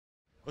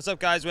What's up,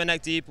 guys? We're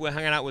Neck Deep. We're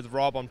hanging out with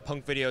Rob on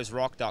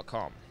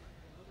punkvideosrock.com.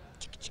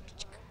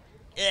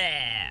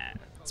 Yeah.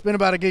 It's been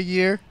about a good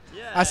year.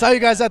 Yeah. I saw you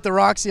guys at the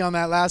Roxy on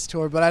that last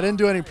tour, but I didn't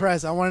do any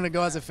press. I wanted to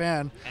go as a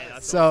fan. Hey,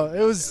 so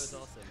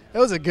awesome. it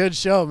was a good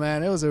show,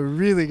 man. It was a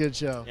really good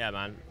show. Yeah,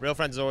 man. Real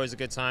Friends is always a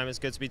good time. It's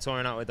good to be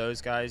touring out with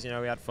those guys. You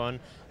know, we had fun.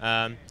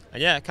 And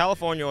yeah,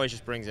 California always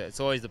just brings it. It's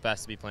always the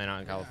best to be playing out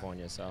in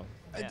California. So.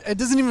 Yeah. It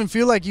doesn't even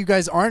feel like you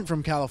guys aren't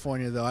from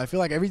California, though. I feel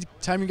like every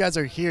time you guys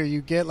are here,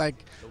 you get like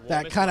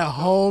that kind of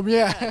home.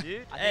 Yeah.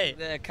 Dude. I think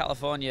the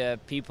California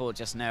people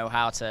just know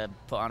how to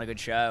put on a good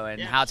show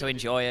and how to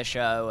enjoy a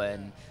show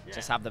and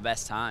just have the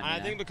best time.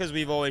 And I think because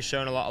we've always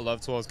shown a lot of love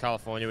towards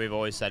California, we've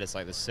always said it's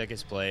like the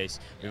sickest place.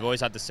 We've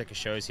always had the sickest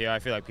shows here. I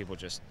feel like people are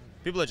just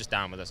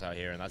down with us out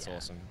here, and that's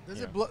awesome.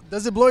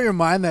 Does it blow your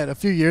mind that a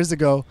few years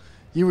ago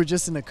you were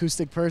just an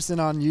acoustic person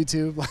on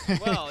YouTube?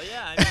 Well,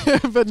 yeah. I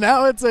mean, but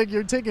now it's like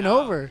you're taking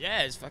over.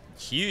 Yeah, it's fucking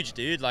huge,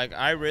 dude. Like,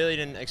 I really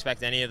didn't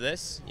expect any of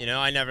this. You know,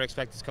 I never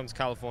expected to come to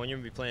California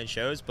and be playing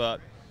shows, but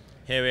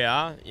here we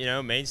are. You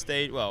know, main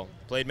stage. Well,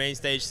 played main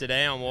stage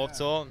today on Warped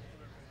Tour.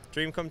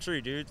 Dream come true,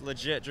 dude.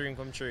 Legit dream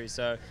come true.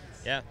 So,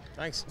 yeah,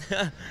 thanks.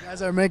 You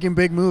guys are making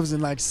big moves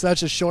in like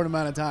such a short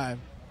amount of time.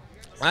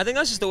 I think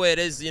that's just the way it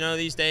is, you know,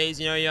 these days.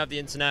 You know, you have the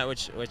internet,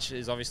 which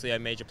is obviously a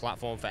major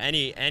platform for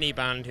any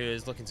band who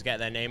is looking to get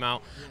their name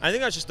out. I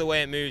think that's just the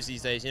way it moves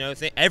these days. You know,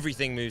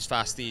 everything moves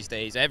fast these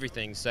days,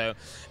 everything. So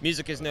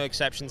music is no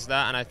exception to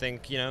that, and I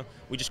think, you know,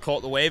 we just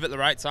caught the wave at the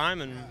right time,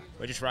 and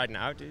we're just riding it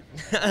out, dude.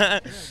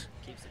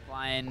 Keep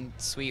supplying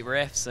sweet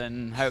riffs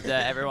and hope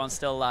that everyone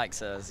still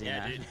likes us. You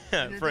know? Dude.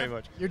 Yeah, pretty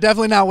much. You're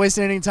definitely not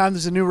wasting any time.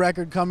 There's a new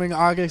record coming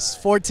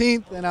August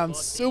 14th, and I'm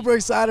super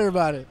excited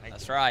about it.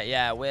 That's right.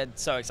 Yeah, we're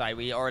so excited.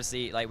 We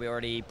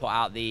already put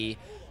out the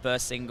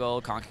first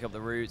single, "Can't Kick Up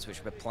the Roots,"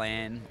 which we're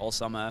playing all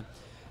summer,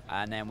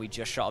 and then we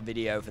just shot a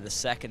video for the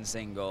second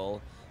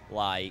single,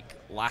 like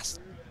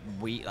last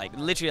week, like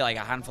literally like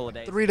a handful of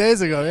days. 3 days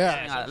ago,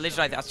 yeah.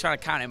 Literally, I was trying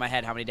to count in my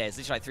head how many days.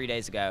 Literally like 3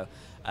 days ago,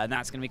 and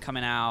that's gonna be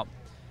coming out.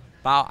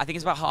 I think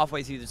it's about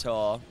halfway through the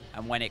tour,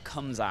 and when it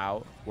comes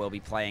out, we'll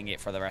be playing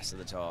it for the rest of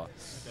the tour.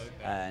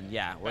 And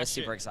yeah, we're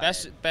super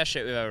excited. Best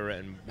shit we've ever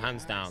written,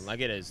 hands down. Like,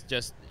 it is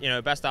just, you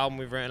know, best album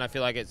we've written. I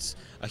feel like it's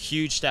a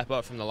huge step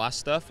up from the last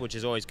stuff, which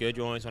is always good.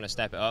 You always want to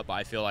step it up, but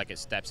I feel like it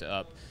steps it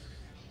up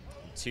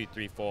 2,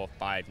 3, 4,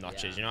 5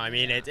 notches. Yeah. You know what I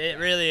mean? It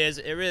really is.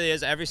 It really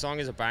is. Every song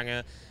is a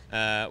banger.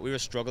 We were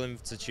struggling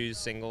to choose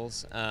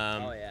singles. Oh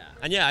yeah.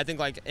 And yeah, I think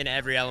like in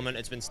every element,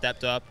 it's been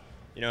stepped up.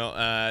 You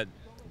know.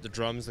 The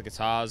drums, the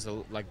guitars,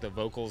 the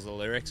vocals, the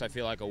lyrics, I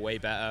feel like are way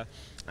better.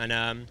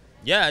 And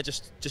yeah,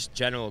 just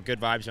general good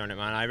vibes on it,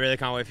 man. I really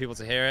can't wait for people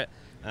to hear it.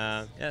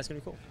 Yeah, it's gonna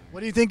be cool. What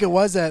do you think it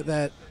was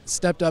that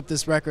stepped up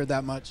this record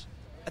that much?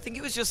 I think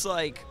it was just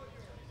like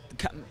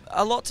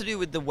a lot to do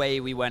with the way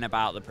we went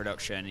about the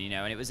production, you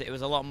know, and it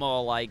was a lot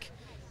more like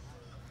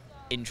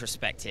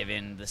introspective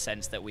in the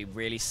sense that we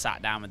really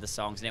sat down with the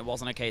songs, and it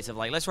wasn't a case of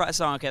like, let's write a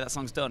song, okay, that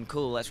song's done,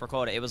 cool, let's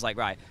record it. It was like,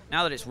 right,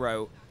 now that it's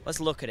wrote,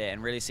 let's look at it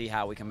and really see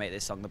how we can make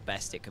this song the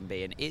best it can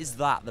be, and is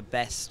that the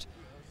best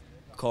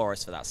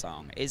chorus for that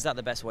song? Is that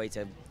the best way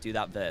to do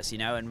that verse, you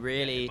know, and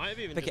really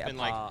pick it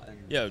apart? Like,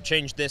 yo,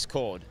 change this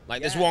chord,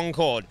 like this one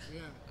chord,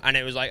 and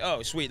it was like,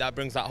 oh, sweet, that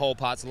brings that whole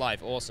part to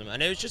life, awesome.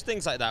 And it was just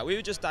things like that. We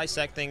would just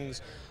dissect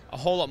things a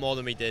whole lot more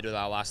than we did with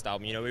our last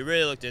album. You know, we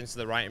really looked into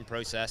the writing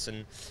process,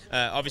 and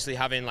obviously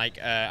having like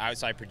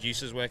outside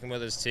producers working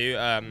with us too.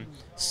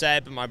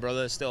 Seb, my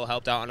brother, still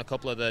helped out on a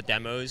couple of the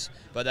demos,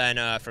 but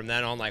then from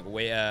then on, like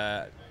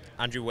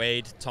Andrew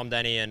Wade, Tom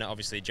Denny, and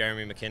obviously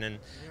Jeremy McKinnon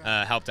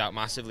helped out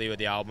massively with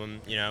the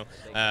album. You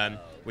know,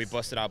 we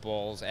busted our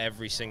balls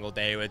every single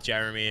day with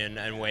Jeremy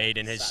and Wade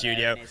in his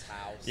studio.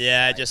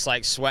 Yeah, just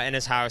like sweating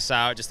his house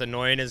out, just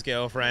annoying his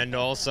girlfriend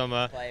all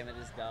summer. Playing with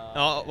his dog.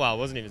 Oh, well, it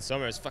wasn't even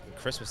summer, it was fucking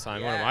Christmas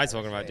time. What am I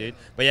talking about, dude?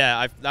 But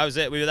yeah, that was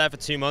it. We were there for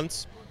 2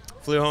 months,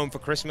 flew home for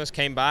Christmas,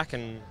 came back,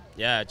 and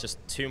yeah, just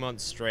 2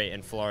 months straight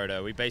in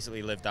Florida. We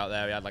basically lived out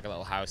there. We had like a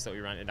little house that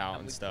we rented out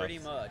and stuff. Pretty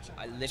much,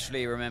 I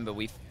literally remember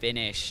we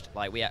finished,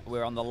 like we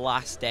were on the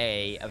last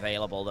day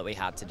available that we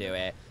had to do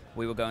it.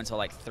 We were going till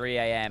like 3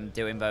 a.m.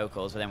 doing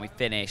vocals, but then we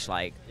finished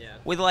like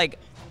with like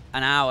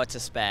an hour to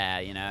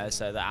spare, you know.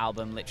 So the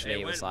album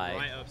literally was like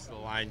right up to the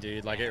line,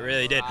 dude. Like, it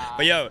really did.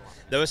 But yo,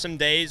 there were some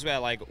days where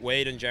like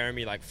Wade and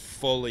Jeremy like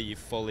fully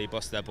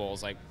busted their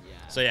balls. Like,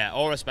 so yeah,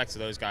 all respect to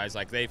those guys.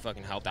 Like, they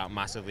fucking helped out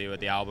massively with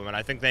the album, and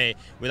I think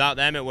without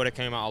them it would have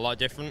came out a lot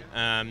different.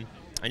 And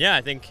yeah,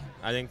 I think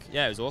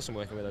yeah, it was awesome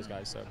working with those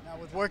guys. So now,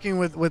 with working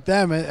with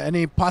them,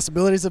 any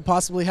possibilities of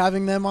possibly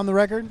having them on the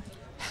record?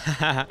 Is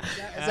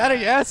that a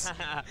yes?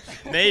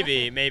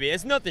 maybe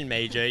it's nothing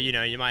major. You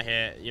know, you might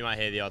hear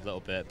the odd little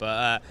bit,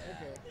 but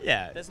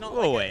yeah, there's not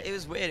like it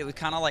was weird. It was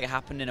kind of like it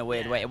happened in a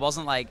weird way. It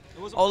wasn't like,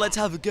 oh, let's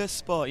have a guest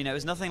spot. You know, it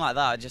was nothing like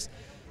that. Just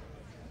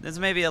there's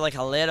maybe like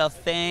a little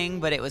thing,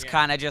 but it was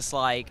kind of just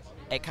like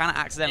it kind of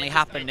accidentally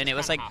happened, and it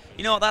was like,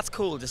 you know what, that's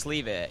cool, just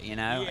leave it. You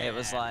know, it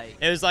was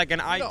like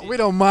an idea. We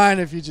don't mind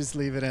if you just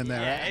leave it in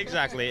there. Yeah,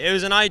 exactly. It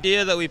was an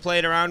idea that we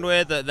played around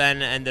with that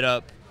then ended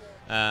up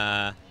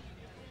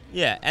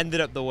yeah,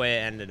 ended up the way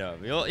it ended up.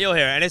 You'll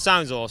hear it, and it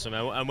sounds awesome,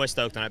 and we're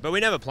stoked on it. But we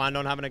never planned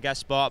on having a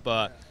guest spot,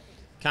 but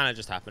kind of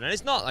just happened. And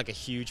it's not like a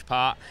huge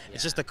part. Yeah.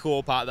 It's just a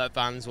cool part that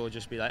fans will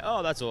just be like,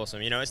 oh, that's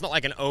awesome. You know, it's not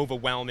like an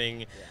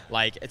overwhelming,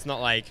 like, it's not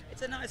like...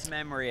 It's a nice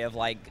memory of,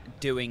 like,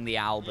 doing the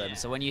album. Yeah.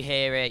 So when you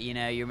hear it, you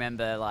know, you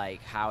remember,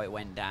 like, how it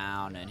went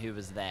down and who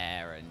was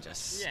there and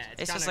just... Yeah,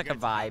 it's just like a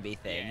vibey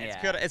thing.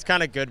 Yeah, it's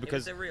kind of good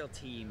because... It was a real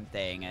team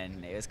thing,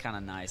 and it was kind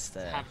of nice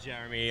to... Have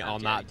Jeremy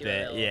on that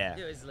bit,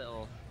 do his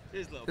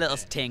little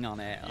ting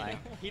on it. Like.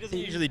 He doesn't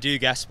usually do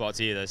guest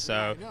spots either,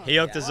 so he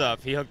hooked us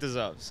up. He hooked us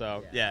up,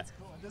 so yeah.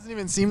 It doesn't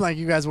even seem like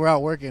you guys were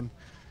out working.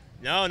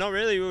 No, not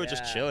really. We were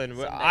just chilling.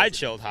 I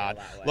chilled hard.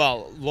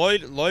 Well,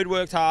 Lloyd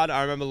worked hard.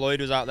 I remember Lloyd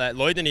was out there.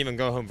 Lloyd didn't even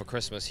go home for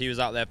Christmas. He was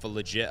out there for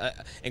legit,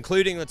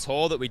 including the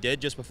tour that we did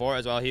just before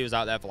as well. He was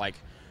out there for like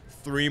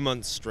 3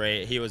 months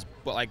straight.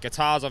 But like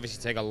guitars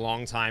obviously take a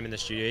long time in the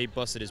studio. He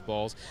busted his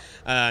balls.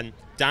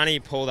 Danny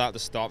pulled out the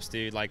stops,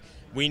 dude. Like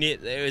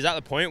it was at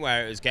the point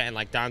where it was getting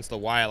like down to the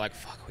wire. Like,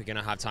 fuck, we're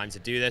gonna have time to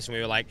do this, and we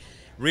were like.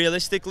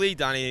 Realistically,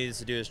 Danny needed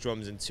to do his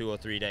drums in 2 or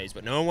 3 days,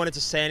 but no one wanted to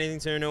say anything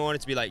to him. No one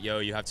wanted to be like, yo,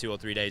 you have 2 or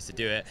 3 days to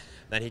do it.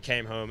 Then he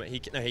came home. He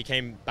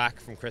came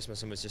back from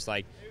Christmas and was just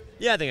like,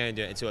 yeah, I think I can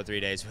do it in 2 or 3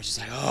 days. We're just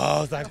like,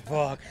 oh, thank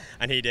fuck.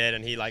 And he did,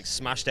 and he like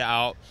smashed it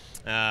out.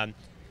 And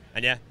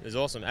yeah, it was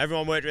awesome.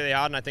 Everyone worked really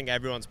hard, and I think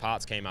everyone's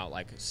parts came out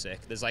like sick.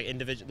 There's like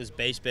there's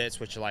bass bits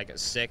which are like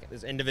sick.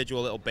 There's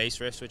individual little bass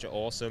riffs which are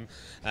awesome.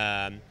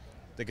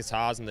 The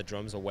guitars and the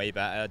drums are way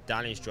better.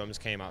 Danny's drums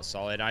came out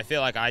solid. I feel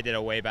like I did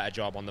a way better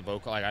job on the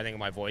vocal. Like I think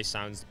my voice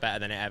sounds better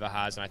than it ever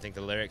has, and I think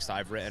the lyrics that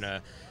I've written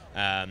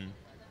are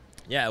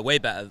way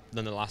better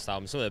than the last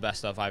album. Some of the best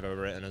stuff I've ever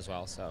written as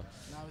well. So.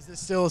 Now, is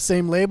this still the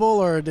same label,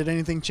 or did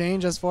anything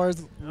change as far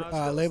as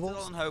labels?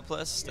 Still on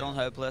Hopeless. Still on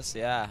Hopeless.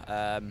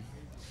 Yeah.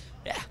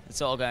 Yeah,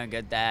 it's all going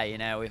good there. You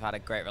know, we've had a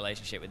great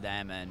relationship with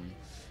them, and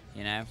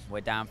you know, we're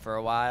down for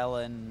a while,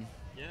 and.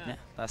 Yeah,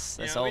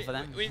 that's all for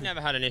them. We've never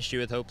had an issue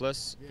with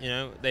Hopeless. You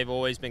know, they've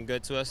always been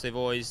good to us. They've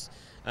always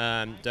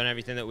done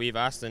everything that we've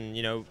asked, and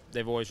you know,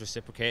 they've always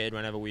reciprocated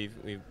whenever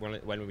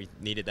when we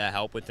needed their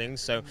help with things.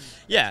 So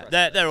yeah,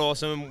 they're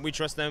awesome. We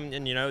trust them,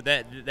 and you know,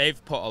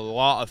 they've put a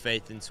lot of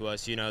faith into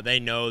us. You know, they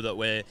know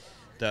that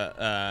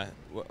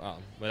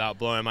without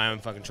blowing my own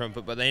fucking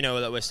trumpet, but they know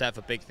that we're set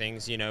for big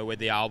things. You know, with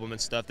the album and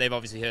stuff. They've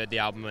obviously heard the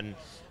album and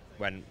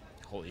when.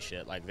 Holy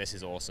shit, like this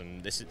is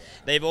awesome.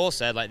 They've all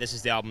said like this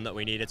is the album that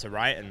we needed to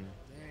write, and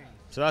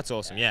so that's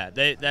awesome. Yeah,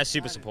 they're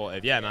super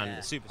supportive. Yeah,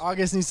 man. Super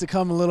August needs to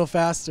come a little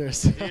faster.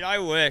 Dude, I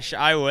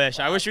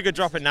wish we could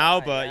drop it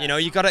now, but you know,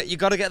 you gotta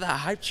get that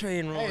hype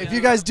train rolling. Hey, if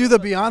you guys do the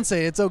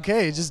Beyonce, it's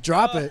okay. Just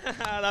drop it.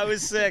 That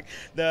was sick.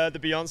 The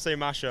Beyonce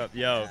mashup,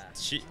 yo.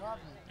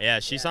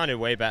 She sounded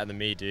way better than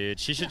me, dude.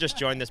 She should just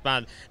join this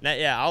band. Now,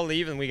 yeah, I'll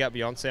leave and we got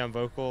Beyonce on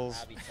vocals.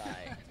 That'd be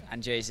tight.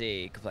 And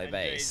Jay-Z could play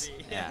bass.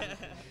 Yeah.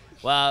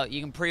 Well, you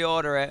can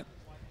pre-order it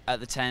at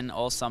the tent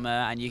all summer,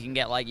 and you can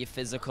get like your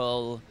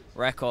physical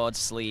record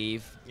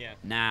sleeve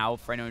now.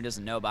 For anyone who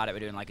doesn't know about it, we're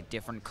doing like a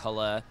different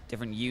color,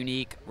 different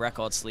unique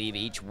record sleeve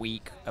each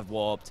week of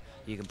Warped.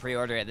 You can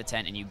pre-order it at the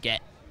tent, and you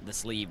get the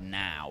sleeve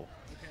now.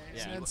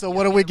 Yeah. And so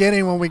what are we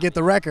getting when we get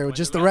the record?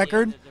 Just the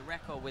record? The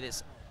record with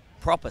its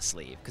proper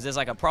sleeve, because there's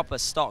like a proper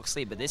stock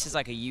sleeve, but this is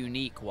like a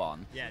unique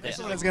one. Yeah, this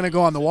one's gonna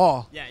go on the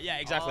wall. Yeah,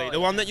 exactly. The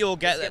one that you'll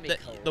get,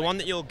 the one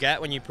that you'll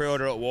get when you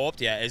pre-order at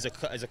Warped, is a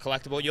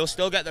collectible. You'll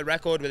still get the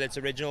record with its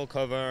original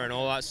cover and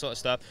all that sort of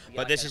stuff,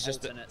 but this is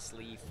just an alternate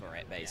sleeve for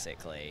it,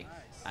 basically,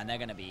 and they're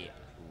gonna be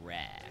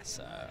rare.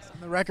 So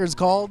the record's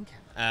called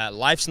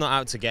 "Life's Not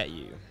Out to Get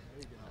You."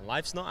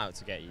 Life's not out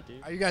to get you,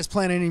 dude. Are you guys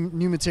planning any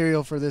new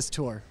material for this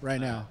tour right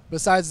now,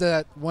 besides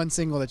that one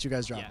single that you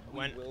guys dropped?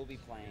 Yeah, we will be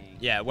playing.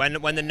 Yeah,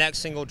 when the next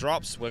single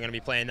drops, we're going to be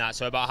playing that.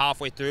 So about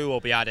halfway through,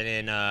 we'll be adding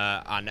in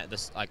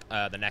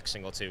the next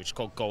single too, which is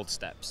called Gold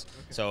Steps.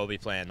 Okay. So we'll be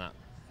playing that.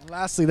 And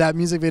lastly, that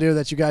music video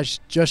that you guys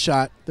just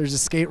shot, there's a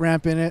skate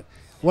ramp in it.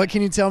 What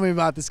can you tell me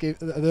about the skate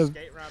video? You see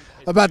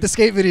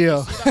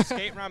that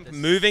skate ramp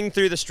moving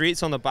through the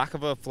streets on the back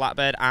of a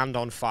flatbed and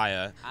on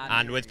fire,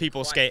 and with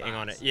people skating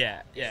on it.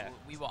 Yeah.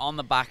 We were on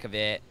the back of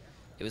it.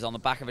 It was on the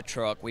back of a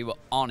truck. We were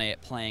on it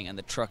playing, and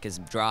the truck is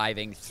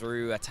driving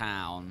through a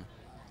town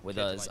with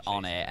us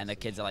on it, and the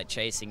kids are like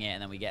chasing it,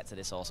 and then we get to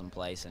this awesome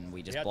place, and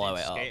we just blow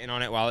it up. Skating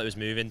on it while it was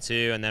moving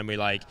too, and then we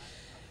like.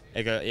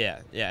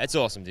 It's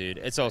awesome, dude.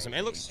 It's awesome.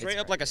 It looks straight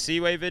up like a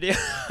Seaway video.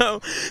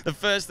 The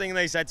first thing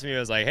they said to me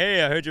was like,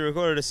 "Hey, I heard you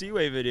recorded a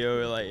Seaway video."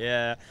 We were like,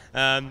 "Yeah,"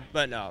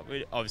 but no,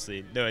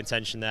 obviously no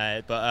intention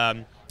there.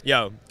 But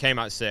came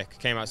out sick.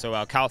 Came out so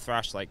well. Cal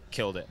Thrash like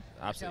killed it.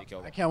 Absolutely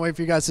killed it. I can't wait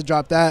for you guys to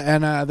drop that.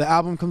 And the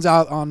album comes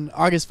out on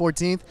August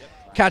 14th.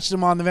 Yep. Catch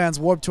them on the Vans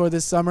Warped Tour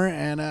this summer.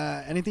 And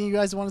anything you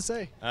guys want to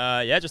say?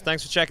 Just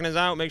thanks for checking us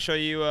out. Make sure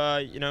you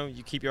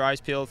you keep your eyes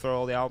peeled for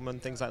all the album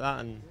and things like that.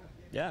 And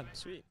yeah,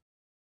 sweet.